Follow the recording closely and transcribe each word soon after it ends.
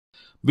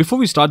Before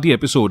we start the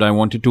episode, I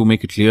wanted to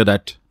make it clear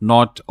that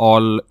not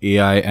all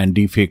AI and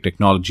deepfake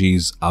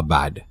technologies are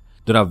bad.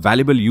 There are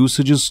valuable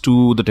usages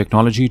to the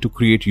technology to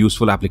create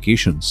useful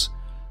applications.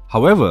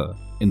 However,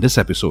 in this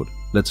episode,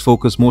 let's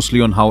focus mostly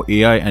on how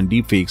AI and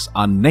deepfakes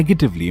are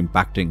negatively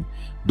impacting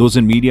those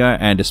in media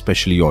and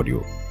especially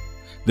audio.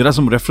 There are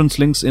some reference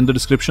links in the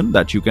description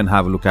that you can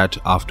have a look at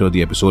after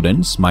the episode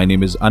ends. My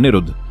name is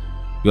Anirudh.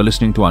 You're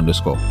listening to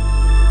Underscore.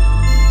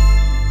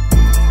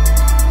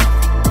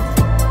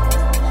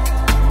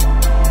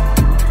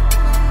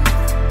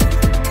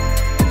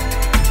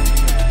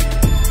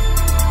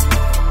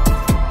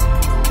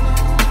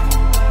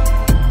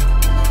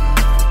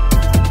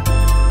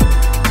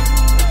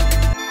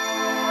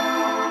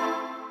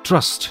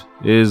 Trust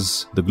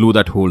is the glue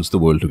that holds the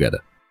world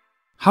together.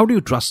 How do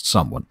you trust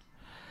someone?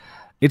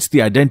 It's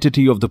the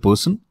identity of the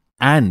person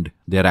and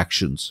their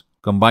actions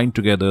combined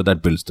together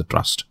that builds the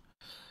trust.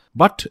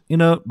 But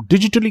in a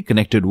digitally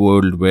connected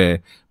world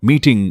where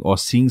meeting or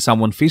seeing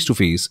someone face to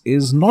face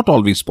is not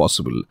always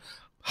possible,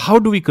 how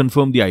do we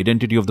confirm the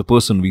identity of the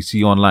person we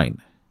see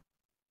online?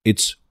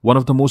 It's one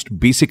of the most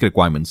basic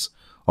requirements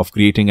of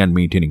creating and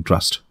maintaining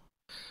trust.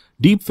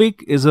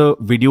 Deepfake is a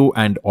video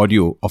and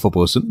audio of a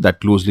person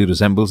that closely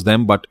resembles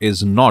them but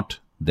is not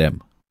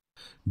them.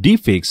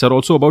 Deepfakes are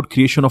also about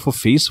creation of a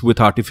face with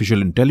artificial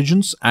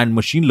intelligence and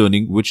machine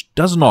learning which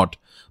does not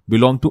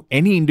belong to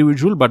any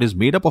individual but is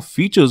made up of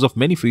features of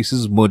many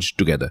faces merged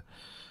together.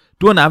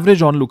 To an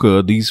average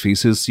onlooker, these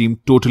faces seem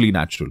totally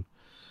natural.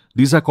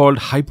 These are called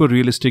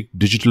hyper-realistic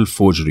digital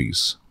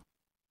forgeries.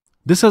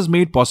 This has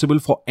made possible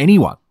for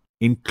anyone,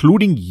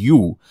 including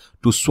you,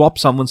 to swap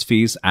someone's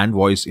face and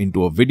voice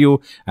into a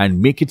video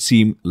and make it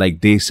seem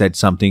like they said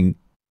something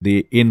they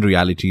in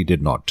reality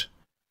did not.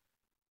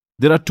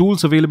 There are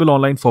tools available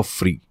online for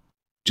free.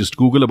 Just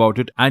Google about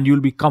it and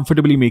you'll be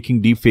comfortably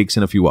making deepfakes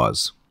in a few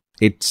hours.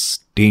 It's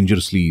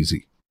dangerously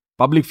easy.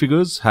 Public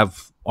figures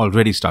have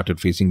already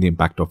started facing the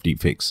impact of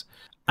deepfakes.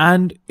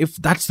 And if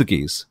that's the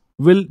case,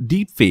 will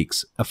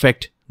deepfakes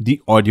affect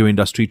the audio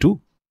industry too?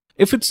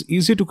 If it's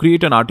easy to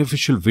create an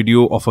artificial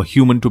video of a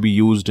human to be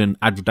used in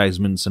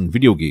advertisements and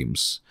video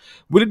games,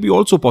 will it be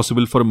also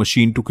possible for a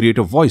machine to create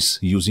a voice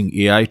using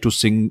AI to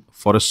sing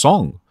for a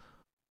song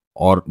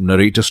or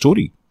narrate a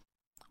story?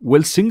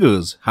 Will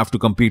singers have to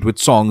compete with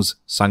songs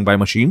sung by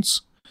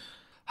machines?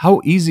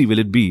 How easy will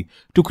it be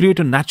to create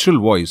a natural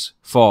voice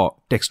for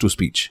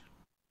text-to-speech?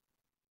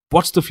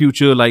 What's the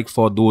future like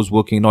for those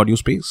working in audio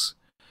space?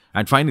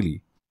 And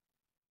finally,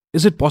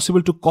 is it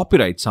possible to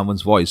copyright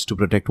someone's voice to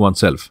protect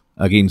oneself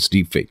against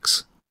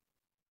deepfakes?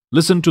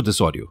 Listen to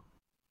this audio.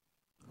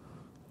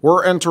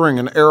 We're entering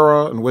an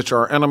era in which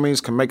our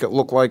enemies can make it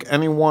look like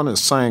anyone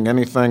is saying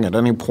anything at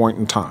any point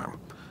in time,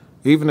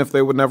 even if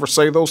they would never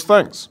say those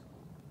things.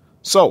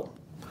 So,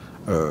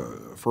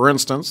 for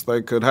instance,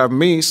 they could have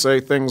me say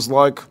things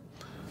like,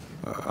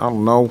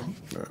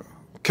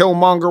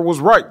 Killmonger was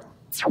right.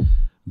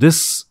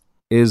 This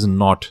is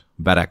not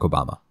Barack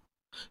Obama.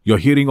 You're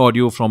hearing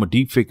audio from a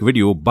deepfake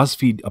video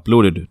BuzzFeed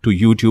uploaded to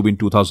YouTube in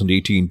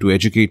 2018 to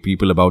educate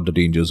people about the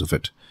dangers of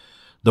it.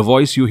 The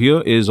voice you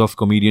hear is of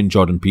comedian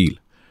Jordan Peele.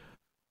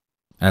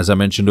 As I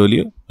mentioned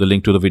earlier, the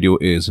link to the video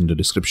is in the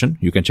description.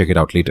 You can check it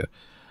out later.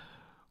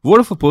 Word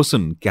of a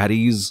person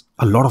carries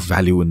a lot of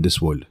value in this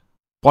world.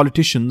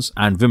 Politicians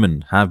and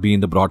women have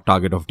been the broad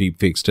target of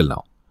deepfakes till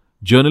now.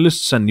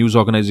 Journalists and news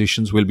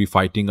organizations will be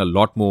fighting a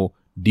lot more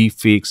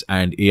deepfakes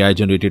and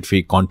AI-generated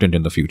fake content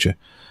in the future.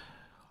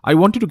 I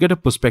wanted to get a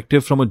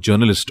perspective from a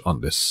journalist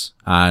on this,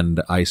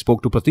 and I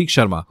spoke to Prateek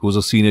Sharma, who's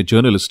a senior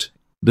journalist.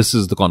 This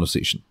is the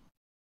conversation.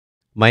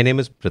 My name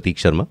is Prateek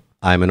Sharma.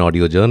 I'm an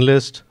audio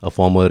journalist, a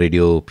former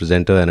radio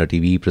presenter and a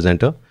TV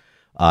presenter.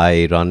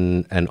 I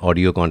run an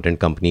audio content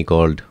company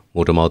called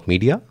Motormouth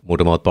Media.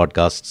 Motormouth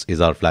Podcasts is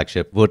our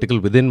flagship vertical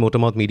within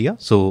Motormouth Media.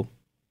 So,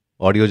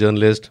 audio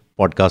journalist,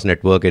 podcast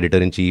network,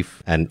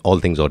 editor-in-chief, and all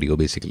things audio,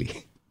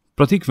 basically.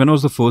 Prateek, when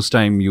was the first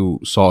time you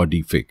saw a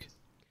deepfake?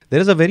 There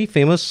is a very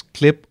famous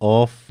clip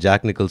of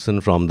Jack Nicholson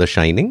from The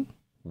Shining,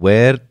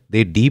 where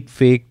they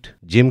deepfaked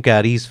Jim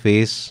Carrey's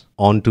face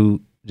onto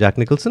Jack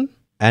Nicholson.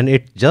 And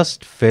it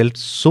just felt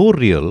so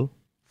real.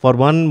 For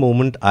one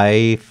moment,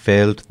 I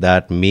felt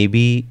that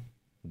maybe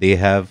they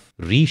have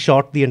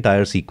reshot the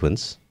entire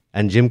sequence.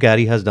 And Jim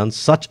Carrey has done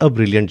such a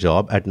brilliant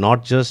job at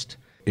not just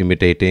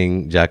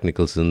imitating Jack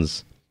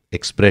Nicholson's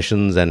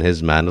expressions and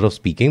his manner of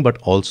speaking,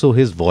 but also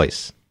his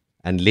voice.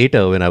 And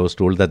later, when I was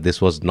told that this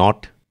was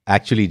not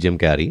actually Jim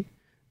Carrey,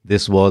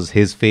 this was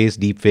his face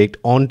deepfaked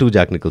onto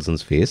Jack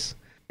Nicholson's face,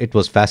 it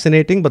was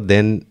fascinating, but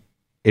then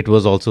it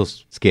was also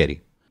scary.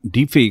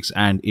 Deepfakes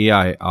and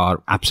AI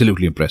are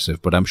absolutely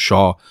impressive, but I'm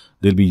sure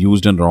they'll be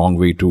used in the wrong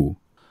way too.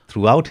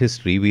 Throughout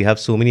history, we have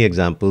so many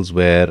examples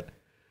where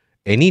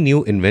any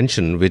new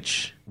invention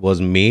which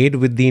was made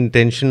with the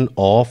intention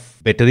of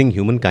bettering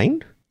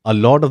humankind, a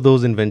lot of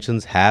those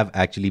inventions have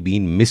actually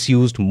been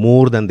misused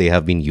more than they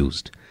have been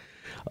used.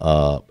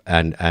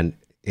 And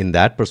in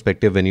that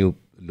perspective, when you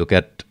look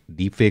at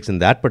deepfakes in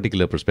that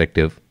particular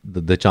perspective,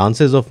 the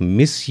chances of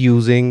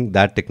misusing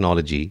that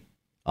technology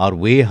are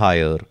way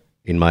higher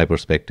in my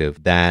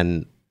perspective,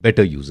 than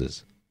better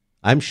uses.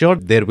 I'm sure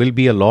there will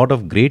be a lot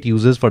of great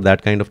uses for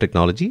that kind of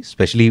technology,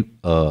 especially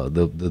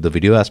the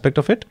video aspect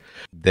of it.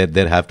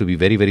 There have to be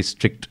very, very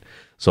strict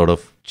sort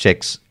of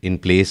checks in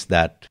place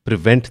that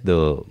prevent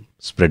the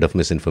spread of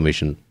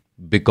misinformation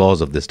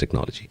because of this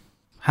technology.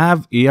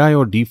 Have AI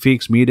or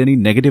deepfakes made any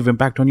negative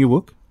impact on your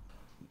work?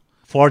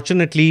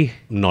 Fortunately,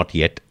 not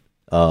yet.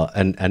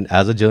 And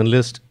as a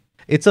journalist,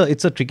 it's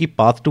a tricky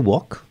path to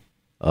walk.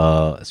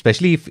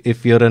 Especially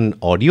if you're an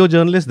audio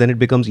journalist, then it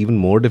becomes even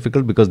more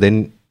difficult because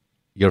then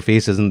your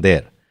face isn't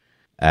there.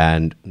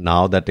 And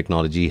now that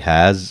technology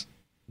has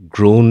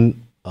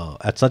grown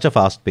at such a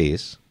fast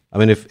pace, I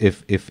mean,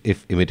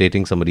 if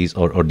imitating somebody's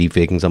or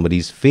deepfaking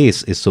somebody's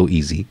face is so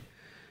easy,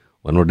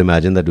 one would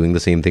imagine that doing the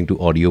same thing to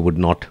audio would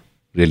not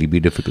really be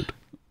difficult.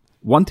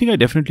 One thing I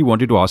definitely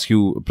wanted to ask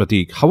you,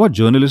 Prateek, how are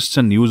journalists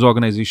and news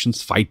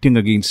organizations fighting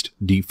against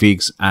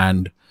deepfakes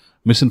and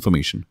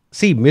misinformation?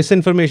 See,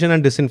 misinformation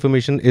and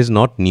disinformation is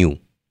not new.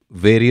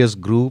 Various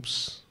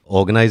groups,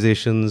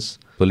 organizations,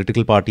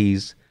 political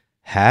parties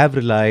have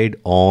relied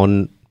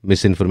on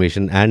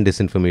misinformation and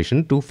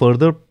disinformation to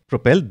further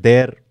propel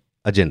their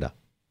agenda,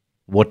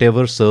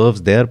 whatever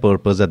serves their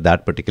purpose at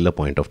that particular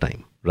point of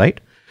time, right?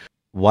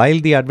 While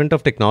the advent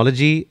of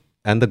technology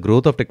and the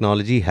growth of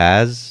technology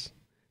has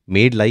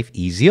made life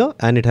easier,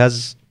 and it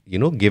has,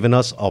 given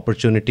us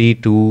opportunity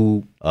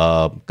to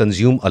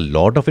consume a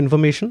lot of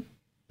information,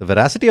 the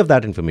veracity of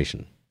that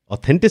information,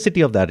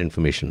 authenticity of that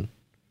information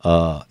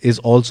is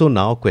also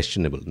now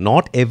questionable.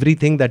 Not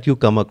everything that you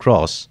come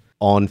across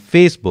on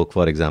Facebook,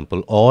 for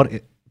example, or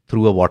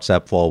through a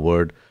WhatsApp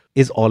forward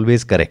is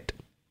always correct.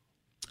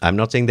 I'm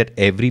not saying that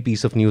every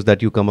piece of news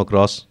that you come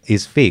across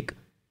is fake,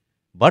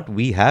 but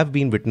we have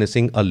been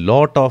witnessing a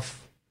lot of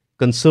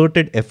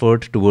concerted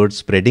effort towards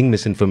spreading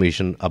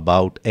misinformation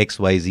about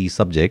XYZ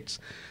subjects,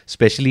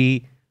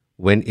 especially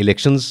when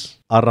elections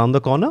are around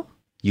the corner.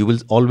 You will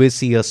always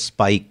see a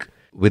spike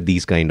with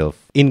these kind of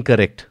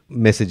incorrect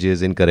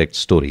messages, incorrect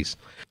stories.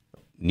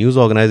 News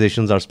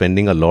organizations are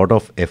spending a lot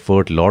of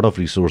effort, lot of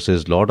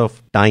resources, lot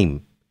of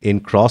time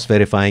in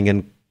cross-verifying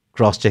and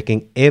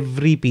cross-checking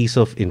every piece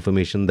of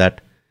information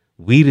that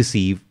we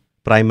receive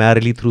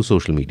primarily through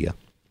social media.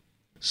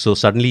 So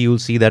suddenly you'll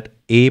see that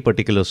a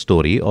particular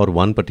story or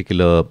one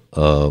particular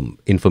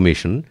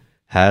information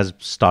has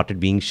started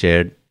being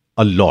shared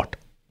a lot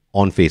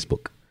on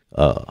Facebook.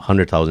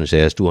 100,000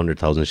 shares,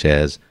 200,000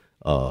 shares,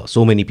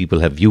 so many people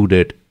have viewed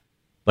it.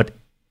 But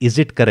is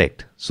it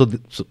correct? So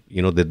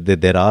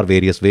there are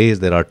various ways,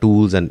 there are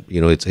tools, and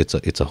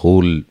it's a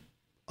whole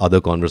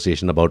other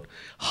conversation about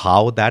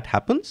how that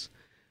happens.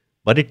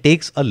 But it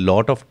takes a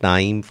lot of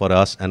time for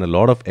us and a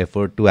lot of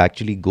effort to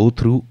actually go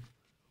through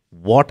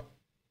what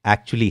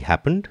actually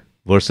happened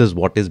versus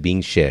what is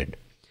being shared.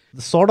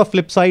 The sort of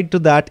flip side to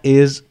that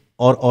is,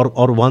 or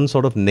one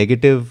sort of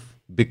negative,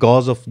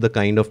 because of the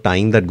kind of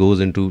time that goes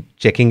into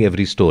checking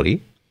every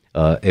story,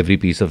 every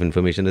piece of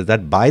information, is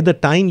that by the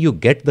time you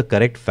get the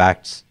correct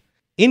facts,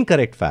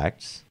 incorrect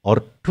facts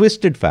or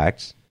twisted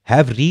facts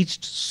have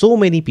reached so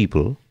many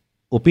people,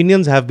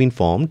 opinions have been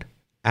formed,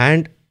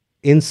 and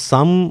in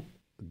some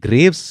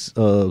grave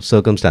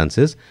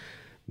circumstances,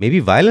 maybe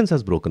violence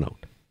has broken out.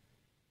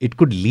 It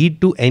could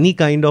lead to any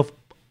kind of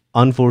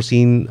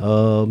unforeseen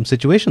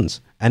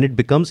situations, and it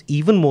becomes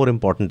even more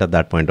important at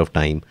that point of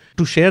time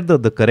to share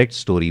the correct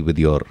story with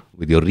your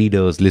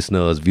readers,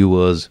 listeners,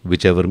 viewers,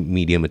 whichever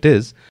medium it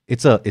is.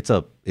 It's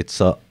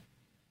a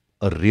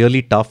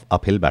really tough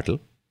uphill battle.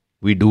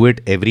 We do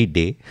it every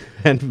day,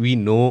 and we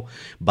know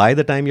by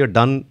the time you're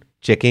done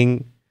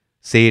checking,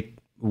 say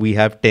we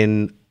have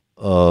 10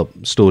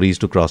 stories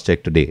to cross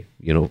check today,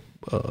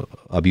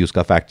 abhi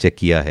uska fact check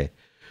kiya hai.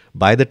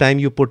 By the time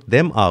you put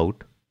them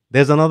out,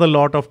 there's another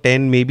lot of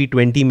 10, maybe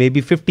 20, maybe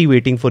 50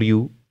 waiting for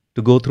you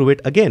to go through it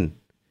again.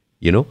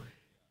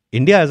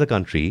 India as a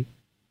country,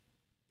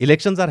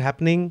 elections are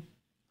happening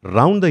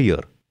round the year.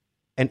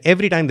 And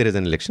every time there is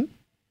an election,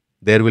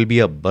 there will be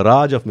a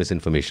barrage of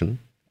misinformation,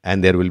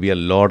 and there will be a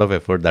lot of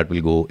effort that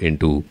will go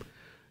into,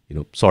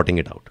 sorting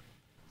it out.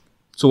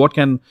 So what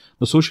can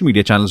the social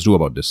media channels do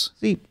about this?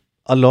 See,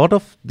 a lot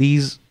of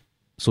these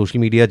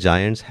social media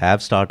giants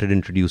have started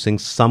introducing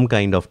some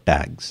kind of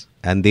tags,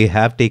 and they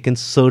have taken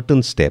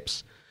certain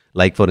steps.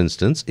 Like, for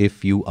instance,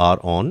 if you are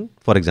on,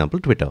 for example,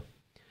 Twitter,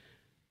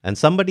 and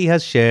somebody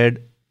has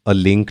shared a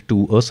link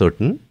to a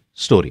certain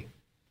story.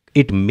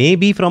 It may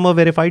be from a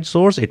verified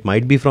source, it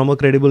might be from a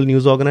credible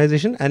news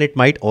organization, and it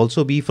might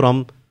also be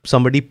from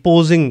somebody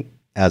posing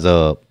as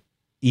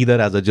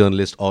either as a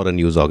journalist or a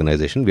news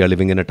organization. We are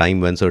living in a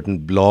time when certain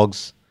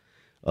blogs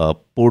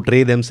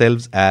portray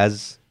themselves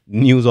as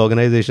news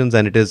organizations,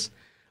 and it is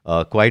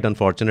quite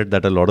unfortunate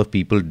that a lot of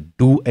people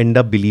do end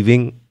up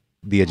believing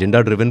the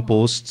agenda-driven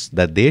posts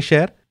that they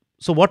share.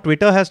 So what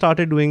Twitter has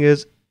started doing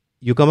is,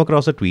 you come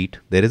across a tweet,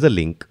 there is a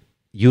link,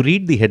 you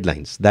read the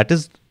headlines.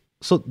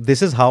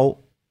 This is how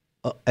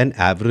an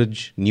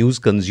average news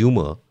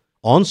consumer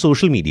on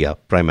social media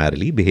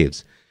primarily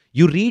behaves.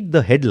 You read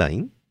the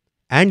headline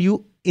and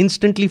you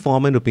instantly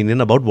form an opinion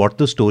about what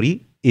the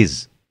story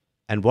is.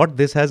 And what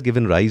this has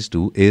given rise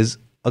to is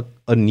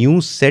a new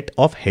set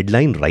of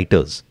headline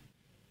writers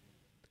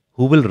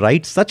who will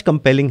write such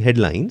compelling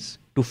headlines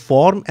to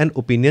form an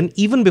opinion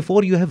even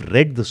before you have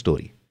read the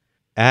story.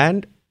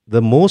 And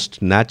the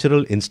most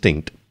natural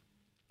instinct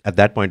at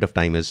that point of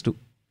time is to,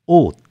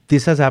 oh,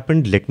 this has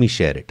happened, let me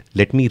share it,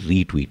 let me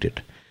retweet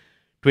it.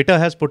 Twitter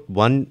has put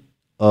one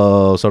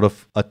sort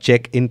of a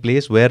check in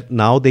place where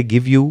now they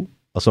give you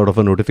a sort of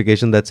a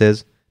notification that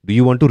says, do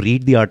you want to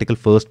read the article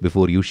first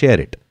before you share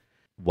it?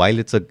 While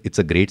it's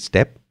a great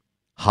step,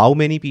 how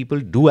many people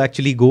do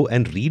actually go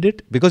and read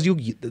it? Because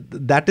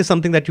that is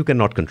something that you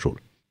cannot control.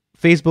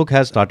 Facebook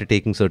has started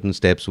taking certain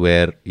steps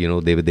where,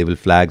 they will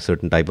flag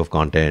certain type of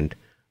content.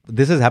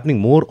 This is happening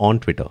more on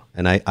Twitter,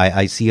 and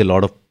I see a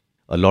lot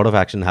of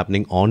action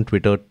happening on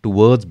Twitter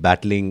towards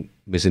battling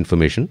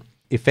misinformation.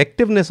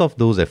 Effectiveness of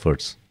those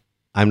efforts,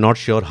 I'm not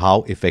sure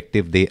how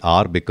effective they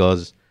are,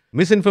 because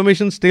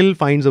misinformation still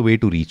finds a way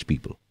to reach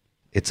people.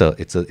 It's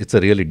a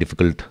really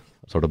difficult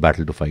sort of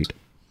battle to fight.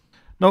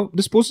 Now,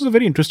 this poses a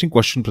very interesting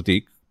question,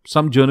 Prateek.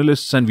 Some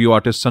journalists and view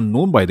artists are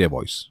known by their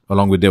voice,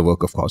 along with their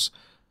work, of course.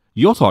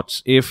 Your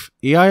thoughts, if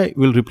AI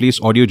will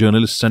replace audio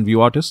journalists and view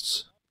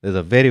artists? There's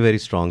a very, very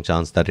strong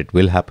chance that it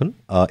will happen.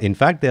 In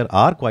fact, there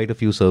are quite a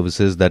few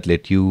services that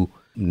let you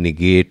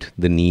negate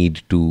the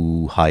need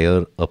to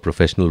hire a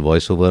professional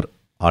voiceover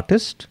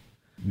artist.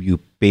 You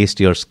paste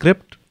your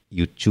script,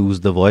 you choose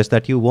the voice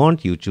that you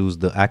want, you choose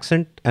the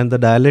accent and the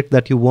dialect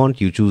that you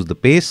want, you choose the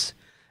pace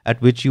at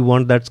which you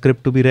want that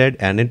script to be read,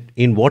 and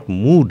in what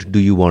mood do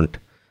you want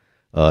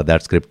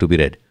that script to be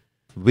read.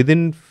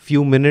 Within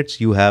few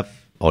minutes, you have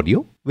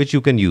audio, which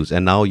you can use.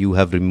 And now you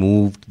have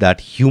removed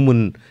that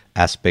human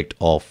aspect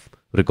of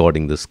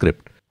recording the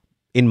script.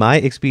 In my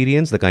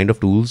experience, the kind of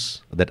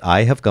tools that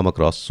I have come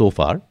across so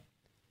far,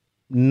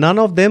 none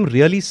of them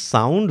really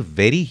sound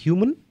very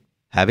human.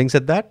 Having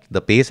said that,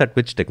 the pace at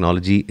which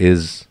technology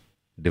is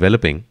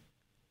developing,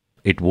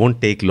 it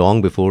won't take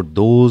long before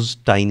those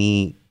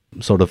tiny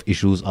sort of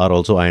issues are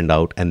also ironed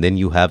out. And then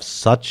you have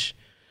such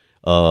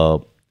a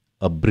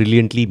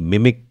brilliantly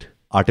mimicked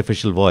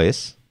artificial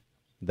voice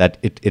that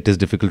it is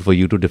difficult for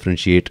you to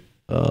differentiate.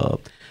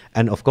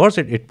 And of course,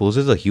 it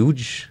poses a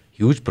huge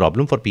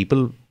problem for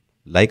people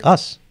like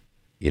us,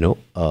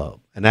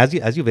 and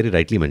as you very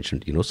rightly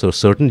mentioned, so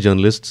certain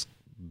journalists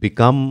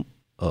become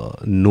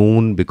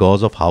known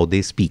because of how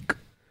they speak,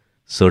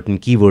 certain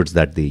keywords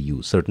that they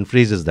use, certain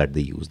phrases that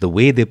they use, the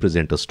way they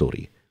present a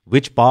story,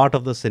 which part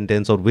of the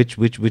sentence or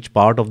which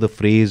part of the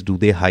phrase do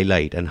they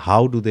highlight, and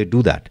how do they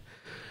do that?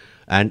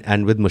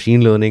 And with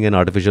machine learning and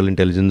artificial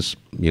intelligence,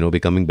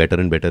 becoming better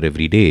and better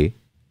every day,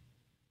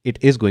 it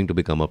is going to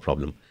become a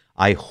problem.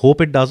 I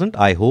hope it doesn't.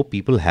 I hope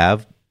people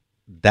have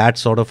that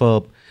sort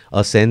of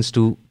a sense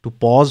to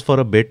pause for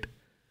a bit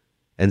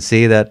and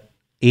say that,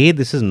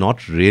 this is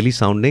not really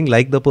sounding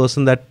like the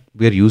person that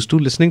we're used to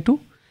listening to.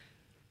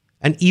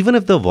 And even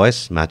if the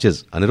voice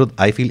matches, Anirudh,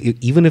 I feel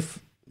even if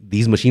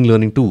these machine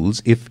learning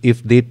tools, if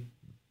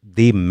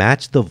they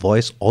match the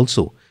voice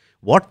also,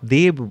 what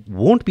they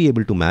won't be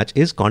able to match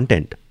is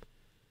content,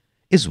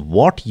 is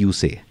what you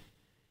say.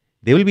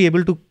 They will be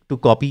able to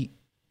copy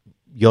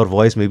your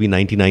voice maybe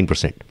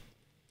 99%.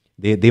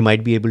 They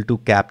might be able to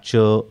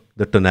capture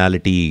the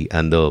tonality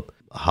and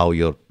how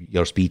your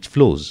speech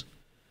flows.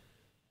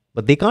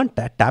 But they can't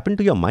tap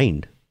into your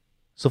mind.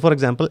 So for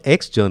example,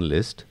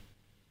 ex-journalist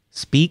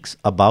speaks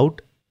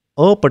about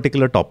a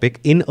particular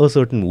topic in a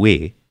certain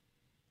way,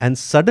 and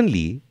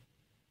suddenly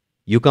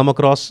you come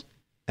across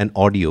an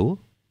audio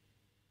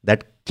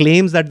that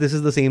claims that this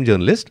is the same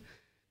journalist,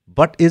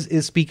 but is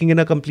speaking in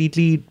a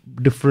completely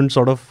different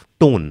sort of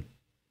tone.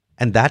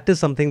 And that is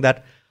something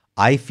that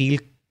I feel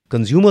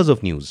consumers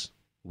of news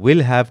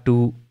will have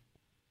to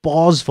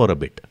pause for a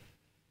bit.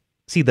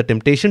 See, the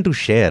temptation to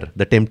share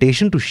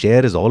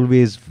is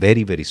always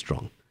very, very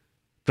strong.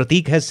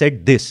 Prateek has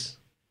said this.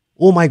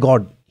 Oh my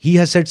God, he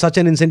has said such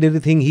an incendiary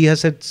thing. He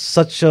has said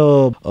such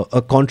a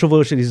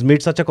controversial, he's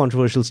made such a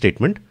controversial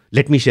statement.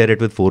 Let me share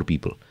it with 4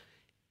 people.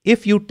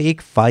 If you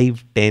take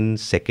 5-10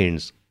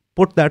 seconds,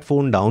 put that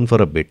phone down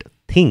for a bit,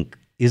 think,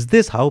 is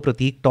this how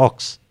Prateek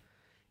talks?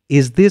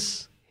 Is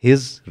this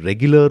his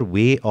regular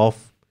way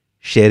of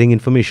sharing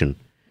information?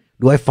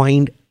 Do I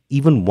find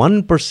even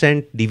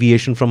 1%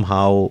 deviation from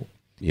how,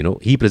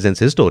 he presents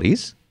his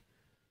stories?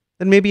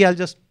 Then maybe I'll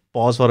just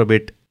pause for a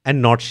bit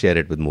and not share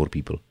it with more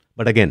people.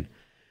 But again,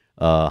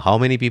 how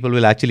many people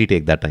will actually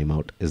take that time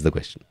out is the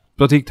question.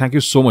 Prateek, thank you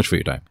so much for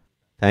your time.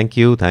 Thank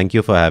you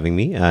for having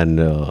me,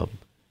 and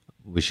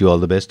wish you all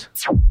the best.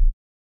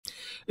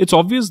 It's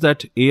obvious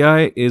that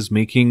AI is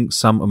making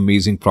some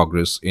amazing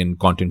progress in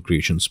content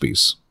creation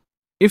space.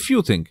 If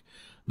you think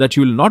that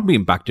you will not be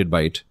impacted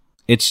by it,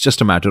 it's just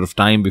a matter of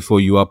time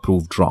before you are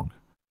proved wrong.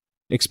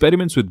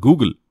 Experiments with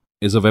Google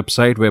is a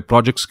website where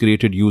projects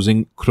created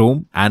using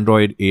Chrome,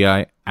 Android,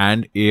 AI,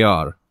 and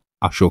AR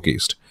are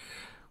showcased.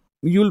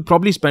 You'll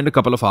probably spend a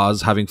couple of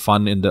hours having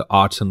fun in the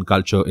arts and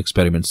culture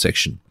experiments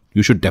section.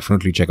 You should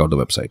definitely check out the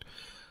website.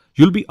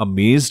 You'll be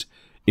amazed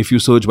if you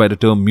search by the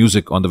term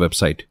music on the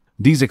website.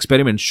 These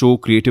experiments show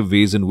creative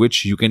ways in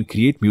which you can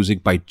create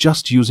music by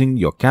just using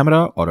your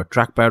camera or a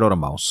trackpad or a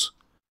mouse.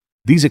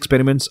 These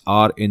experiments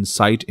are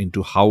insight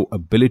into how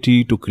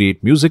ability to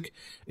create music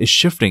is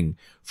shifting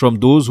from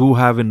those who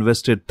have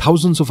invested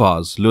thousands of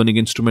hours learning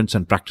instruments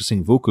and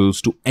practicing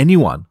vocals to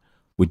anyone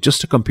with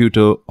just a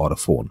computer or a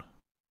phone.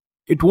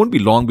 It won't be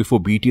long before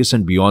BTS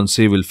and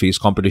Beyoncé will face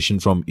competition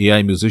from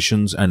AI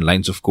musicians and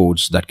lines of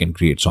codes that can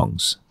create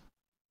songs.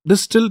 There's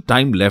still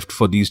time left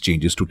for these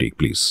changes to take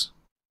place.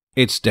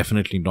 It's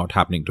definitely not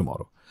happening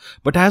tomorrow.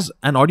 But as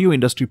an audio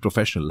industry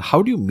professional,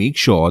 how do you make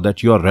sure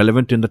that you are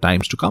relevant in the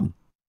times to come?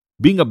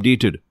 Being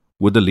updated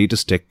with the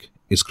latest tech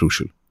is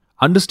crucial.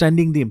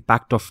 Understanding the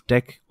impact of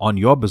tech on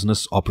your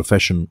business or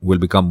profession will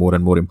become more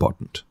and more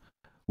important.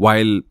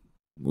 While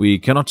we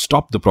cannot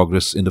stop the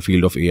progress in the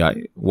field of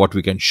AI, what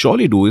we can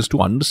surely do is to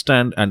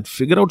understand and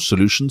figure out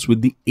solutions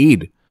with the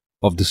aid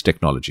of this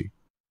technology.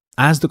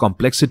 As the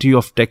complexity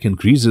of tech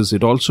increases,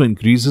 it also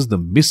increases the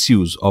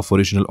misuse of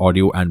original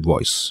audio and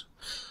voice.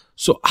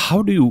 So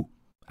how do you,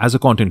 as a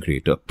content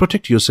creator,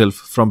 protect yourself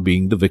from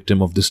being the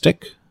victim of this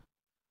tech?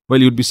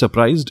 Well, you'd be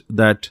surprised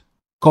that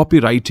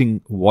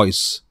copywriting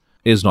voice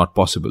is not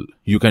possible.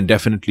 You can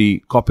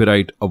definitely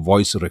copyright a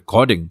voice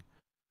recording,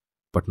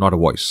 but not a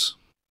voice.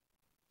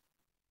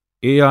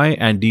 AI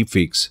and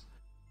deepfakes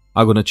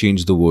are going to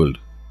change the world.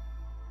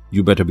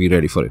 You better be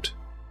ready for it.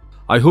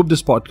 I hope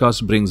this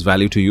podcast brings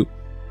value to you.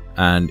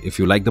 And if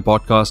you like the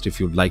podcast, if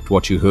you liked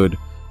what you heard,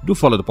 do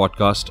follow the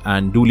podcast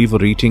and do leave a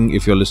rating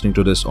if you're listening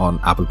to this on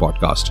Apple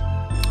Podcast.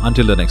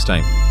 Until the next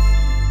time.